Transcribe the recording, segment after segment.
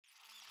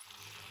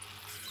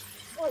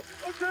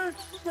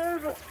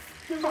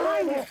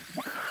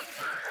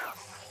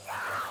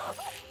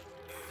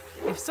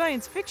If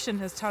science fiction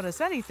has taught us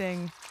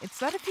anything, it's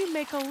that if you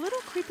make a little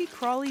creepy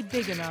crawly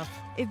big enough,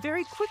 it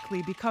very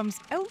quickly becomes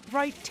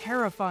outright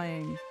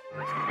terrifying.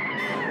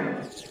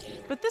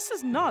 But this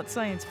is not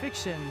science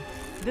fiction.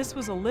 This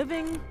was a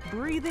living,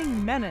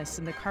 breathing menace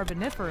in the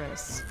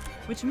Carboniferous,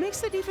 which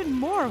makes it even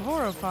more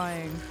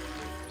horrifying.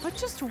 But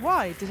just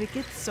why did it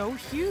get so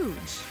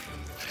huge?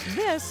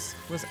 This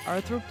was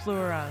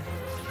Arthropleura.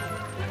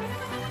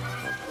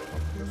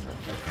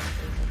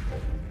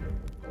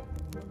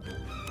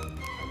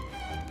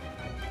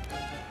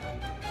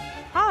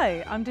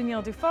 Hi, I'm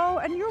Danielle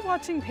Dufault, and you're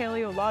watching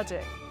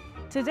Paleologic.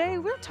 Today,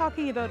 we're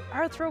talking about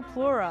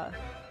Arthropleura,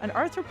 an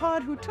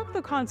arthropod who took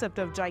the concept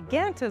of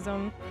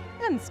gigantism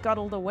and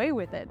scuttled away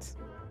with it.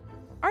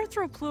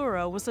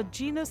 Arthropleura was a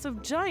genus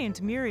of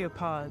giant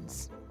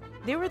myriapods.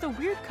 They were the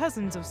weird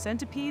cousins of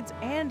centipedes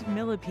and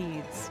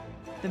millipedes.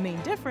 The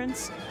main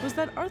difference was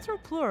that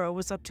Arthropleura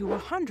was up to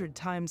 100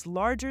 times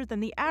larger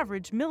than the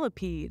average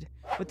millipede,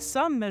 with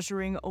some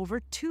measuring over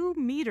 2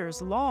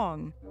 meters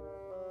long.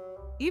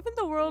 Even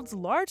the world's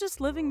largest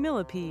living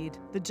millipede,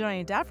 the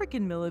giant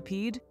African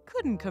millipede,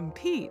 couldn't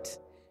compete.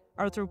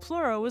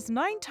 Arthropleura was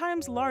 9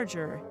 times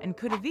larger and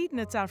could have eaten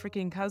its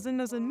African cousin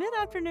as a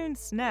mid-afternoon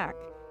snack.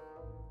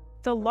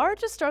 The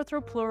largest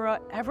Arthropleura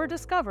ever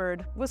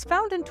discovered was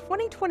found in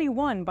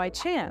 2021 by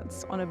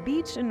chance on a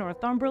beach in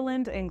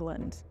Northumberland,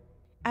 England.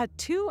 At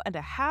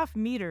 2.5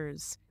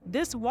 meters,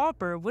 this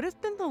whopper would have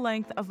been the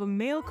length of a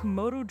male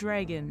Komodo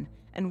dragon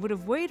and would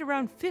have weighed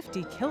around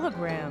 50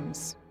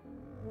 kilograms.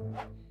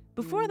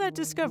 Before that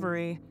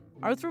discovery,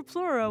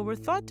 Arthropleura were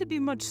thought to be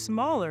much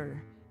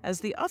smaller,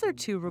 as the other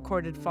 2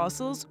 recorded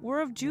fossils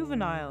were of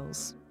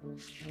juveniles.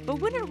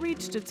 But when it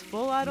reached its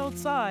full adult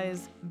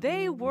size,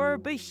 they were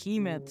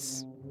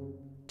behemoths.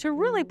 To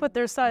really put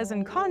their size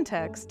in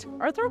context,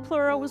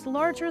 Arthropleura was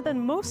larger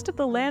than most of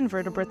the land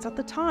vertebrates at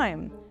the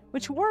time,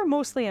 which were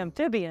mostly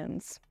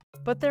amphibians.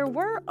 But there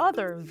were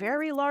other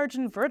very large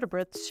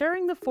invertebrates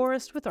sharing the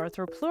forest with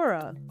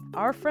Arthropleura.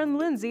 Our friend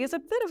Lindsay is a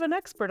bit of an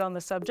expert on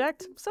the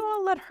subject, so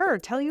I'll let her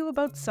tell you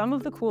about some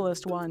of the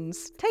coolest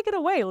ones. Take it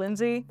away,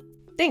 Lindsay.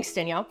 Thanks,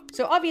 Danielle.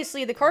 So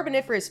obviously the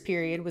Carboniferous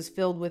period was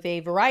filled with a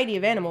variety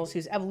of animals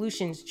whose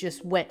evolutions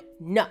just went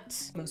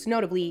nuts, most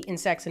notably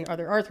insects and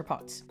other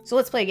arthropods. So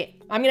let's play a game.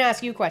 I'm gonna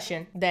ask you a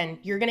question, then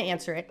you're gonna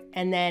answer it,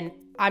 and then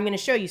I'm gonna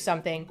show you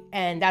something,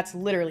 and that's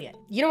literally it.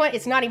 You know what?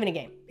 It's not even a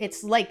game.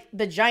 It's like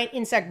the giant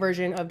insect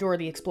version of Dora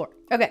the Explorer.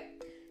 Okay,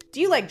 do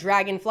you like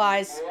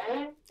dragonflies?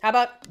 How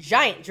about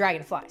giant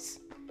dragonflies?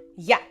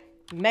 Yeah,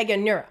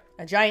 Meganeura,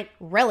 a giant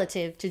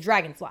relative to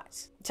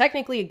dragonflies.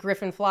 Technically a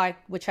griffinfly,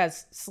 which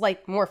has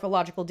slight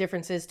morphological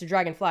differences to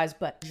dragonflies,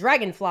 but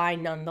dragonfly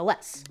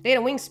nonetheless. They had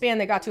a wingspan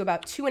that got to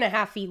about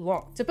 2.5 feet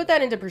long. To put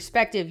that into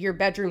perspective, your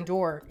bedroom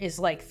door is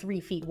like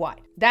 3 feet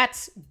wide.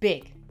 That's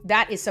big.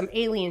 That is some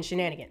alien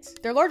shenanigans.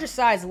 Their larger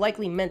size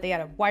likely meant they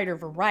had a wider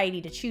variety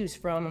to choose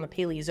from on the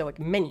Paleozoic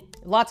menu.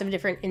 Lots of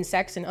different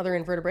insects and other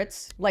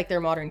invertebrates, like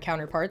their modern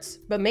counterparts,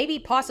 but maybe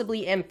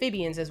possibly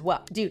amphibians as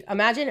well. Dude,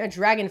 imagine a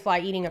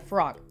dragonfly eating a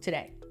frog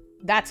today.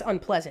 That's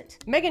unpleasant.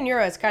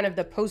 Meganeura is kind of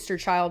the poster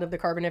child of the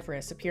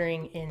Carboniferous,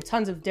 appearing in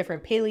tons of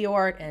different paleo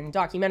art and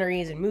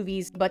documentaries and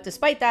movies, but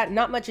despite that,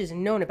 not much is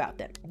known about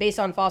them. Based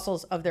on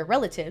fossils of their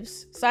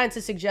relatives,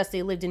 scientists suggest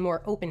they lived in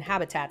more open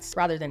habitats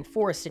rather than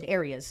forested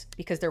areas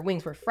because their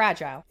wings were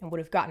fragile and would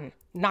have gotten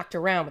knocked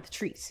around with the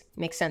trees.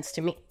 Makes sense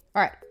to me.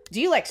 All right,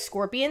 do you like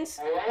scorpions?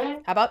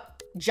 How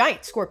about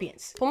giant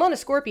scorpions?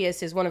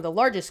 Pulmonoscorpius is one of the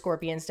largest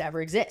scorpions to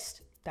ever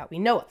exist that we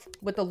know of,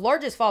 with the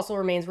largest fossil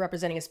remains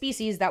representing a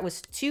species that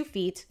was 2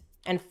 feet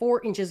and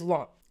 4 inches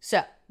long.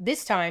 So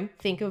this time,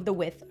 think of the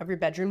width of your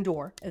bedroom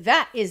door.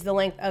 That is the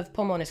length of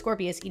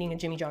Pulmonoscorpius eating a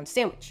Jimmy John's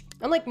sandwich.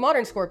 Unlike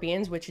modern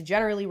scorpions, which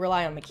generally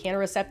rely on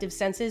mechanoreceptive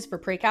senses for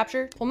prey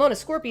capture,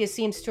 Pulmonoscorpius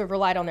seems to have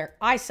relied on their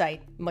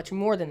eyesight much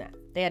more than that.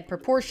 They had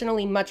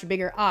proportionally much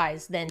bigger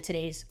eyes than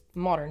today's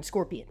modern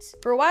scorpions.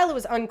 For a while, it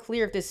was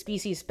unclear if this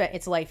species spent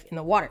its life in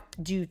the water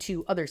due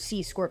to other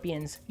sea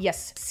scorpions.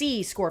 Yes,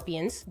 sea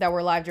scorpions that were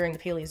alive during the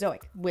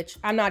Paleozoic, which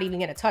I'm not even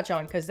gonna touch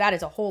on because that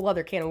is a whole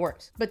other can of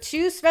worms. But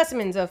 2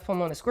 specimens of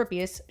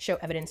Pulmonoscorpius show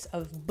evidence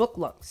of book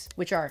lungs,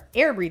 which are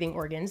air-breathing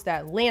organs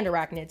that land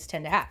arachnids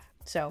tend to have.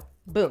 So,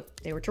 boom,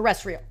 they were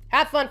terrestrial.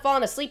 Have fun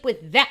falling asleep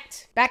with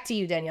that. Back to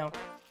you, Danielle.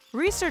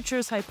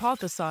 Researchers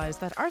hypothesized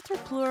that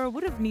Arthropleura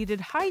would have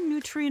needed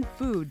high-nutrient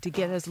food to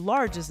get as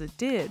large as it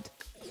did.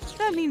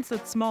 That means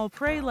that small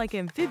prey like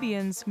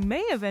amphibians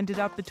may have ended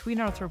up between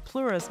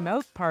Arthropleura's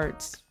mouth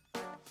parts.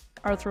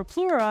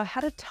 Arthropleura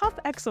had a tough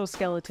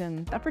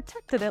exoskeleton that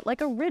protected it like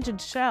a rigid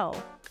shell.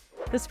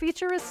 This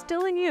feature is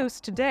still in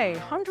use today,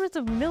 hundreds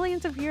of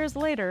millions of years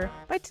later,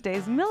 by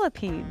today's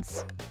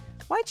millipedes.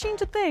 Why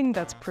change a thing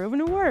that's proven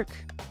to work?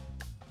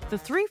 The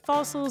 3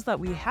 fossils that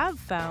we have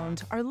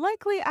found are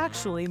likely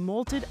actually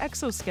molted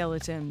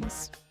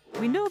exoskeletons.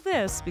 We know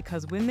this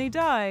because when they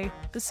die,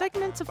 the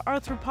segments of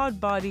arthropod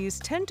bodies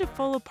tend to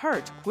fall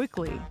apart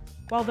quickly.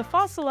 While the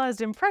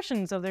fossilized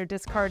impressions of their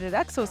discarded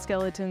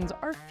exoskeletons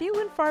are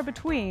few and far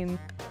between,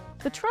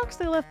 the tracks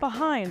they left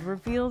behind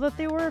reveal that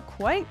they were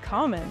quite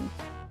common.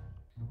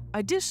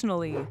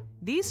 Additionally,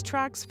 these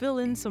tracks fill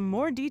in some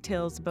more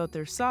details about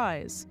their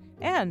size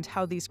and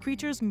how these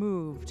creatures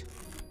moved.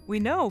 We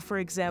know, for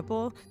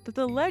example, that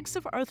the legs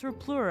of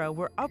Arthropleura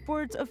were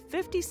upwards of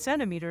 50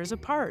 centimeters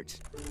apart.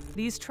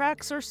 These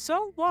tracks are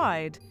so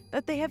wide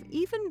that they have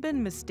even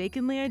been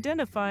mistakenly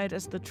identified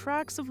as the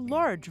tracks of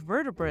large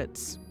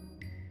vertebrates.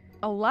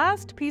 A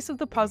last piece of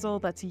the puzzle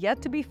that's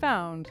yet to be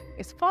found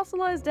is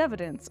fossilized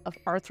evidence of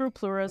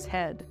Arthropleura's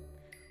head.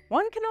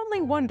 One can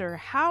only wonder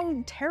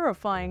how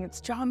terrifying its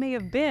jaw may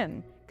have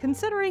been,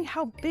 considering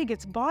how big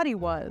its body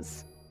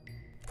was.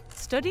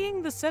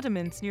 Studying the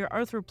sediments near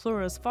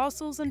Arthropleura's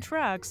fossils and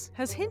tracks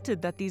has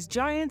hinted that these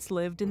giants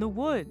lived in the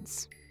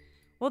woods.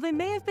 While they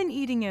may have been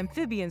eating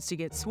amphibians to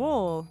get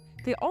swole,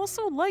 they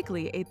also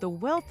likely ate the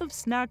wealth of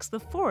snacks the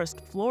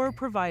forest floor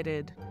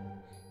provided.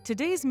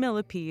 Today's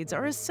millipedes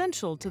are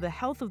essential to the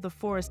health of the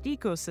forest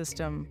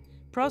ecosystem,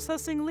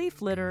 processing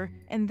leaf litter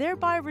and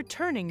thereby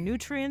returning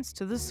nutrients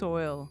to the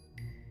soil.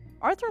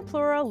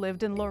 Arthropleura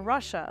lived in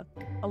Laurussia,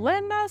 a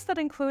landmass that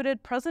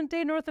included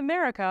present-day North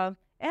America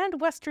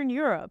and Western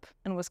Europe,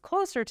 and was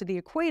closer to the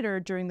equator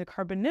during the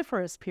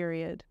Carboniferous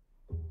period.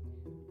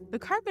 The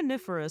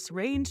Carboniferous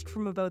ranged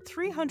from about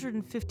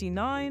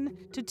 359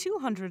 to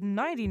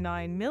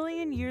 299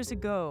 million years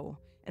ago,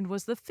 and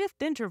was the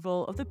fifth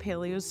interval of the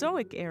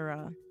Paleozoic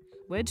era,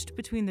 wedged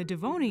between the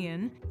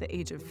Devonian, the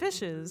Age of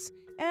Fishes,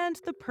 and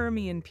the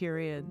Permian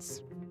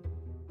periods.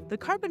 The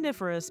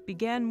Carboniferous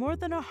began more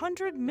than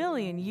 100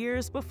 million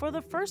years before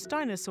the first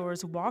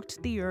dinosaurs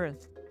walked the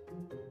Earth.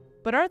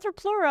 But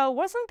Arthropleura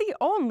wasn't the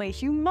only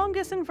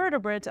humongous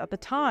invertebrate at the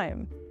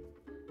time.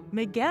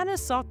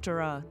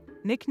 Meganosoptera,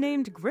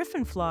 nicknamed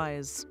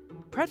griffinflies,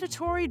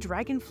 predatory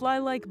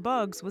dragonfly-like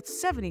bugs with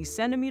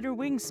 70-centimeter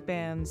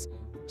wingspans,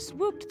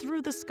 swooped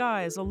through the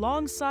skies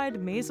alongside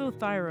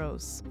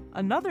Mesothyros,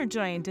 another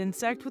giant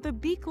insect with a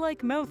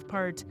beak-like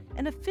mouthpart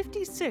and a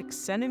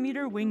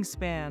 56-centimeter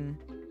wingspan.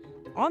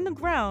 On the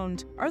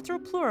ground,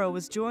 Arthropleura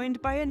was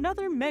joined by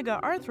another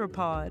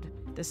mega-arthropod,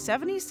 the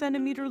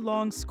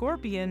 70-centimeter-long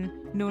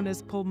scorpion known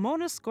as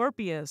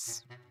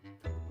Pulmonoscorpius.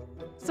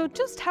 So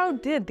just how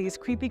did these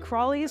creepy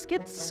crawlies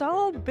get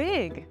so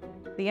big?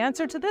 The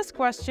answer to this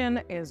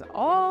question is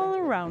all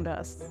around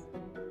us.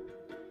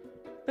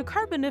 The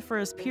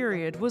Carboniferous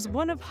period was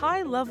one of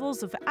high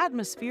levels of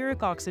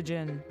atmospheric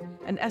oxygen,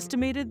 an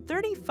estimated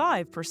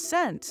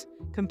 35%,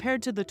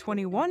 compared to the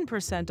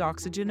 21%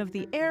 oxygen of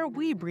the air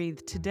we breathe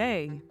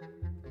today.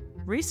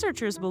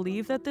 Researchers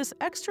believe that this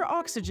extra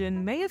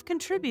oxygen may have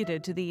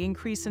contributed to the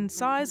increase in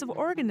size of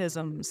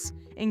organisms,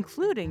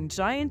 including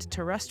giant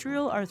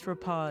terrestrial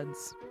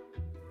arthropods.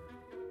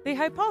 They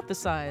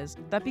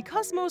hypothesized that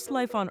because most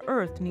life on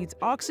Earth needs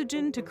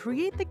oxygen to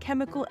create the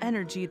chemical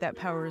energy that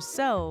powers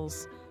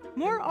cells,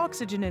 more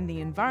oxygen in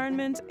the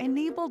environment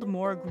enabled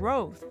more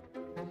growth.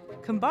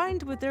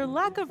 Combined with their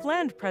lack of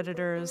land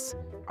predators,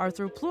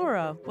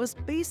 Arthropleura was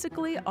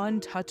basically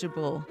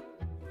untouchable.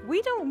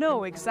 We don't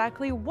know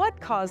exactly what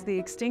caused the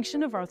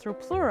extinction of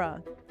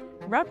Arthropleura.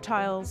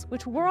 Reptiles,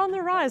 which were on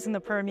the rise in the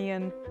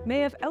Permian, may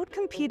have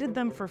outcompeted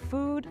them for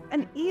food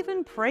and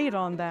even preyed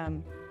on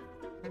them.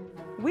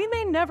 We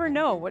may never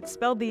know what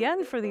spelled the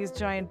end for these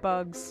giant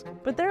bugs,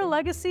 but their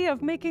legacy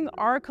of making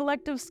our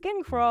collective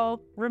skin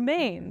crawl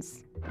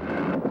remains.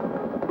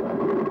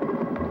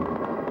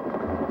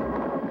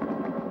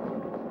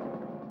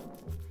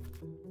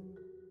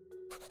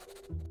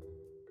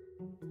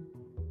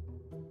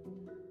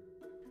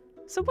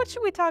 So what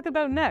should we talk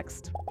about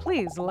next?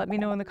 Please let me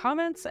know in the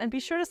comments and be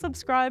sure to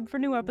subscribe for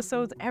new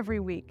episodes every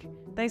week.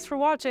 Thanks for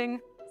watching.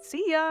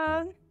 See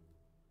ya!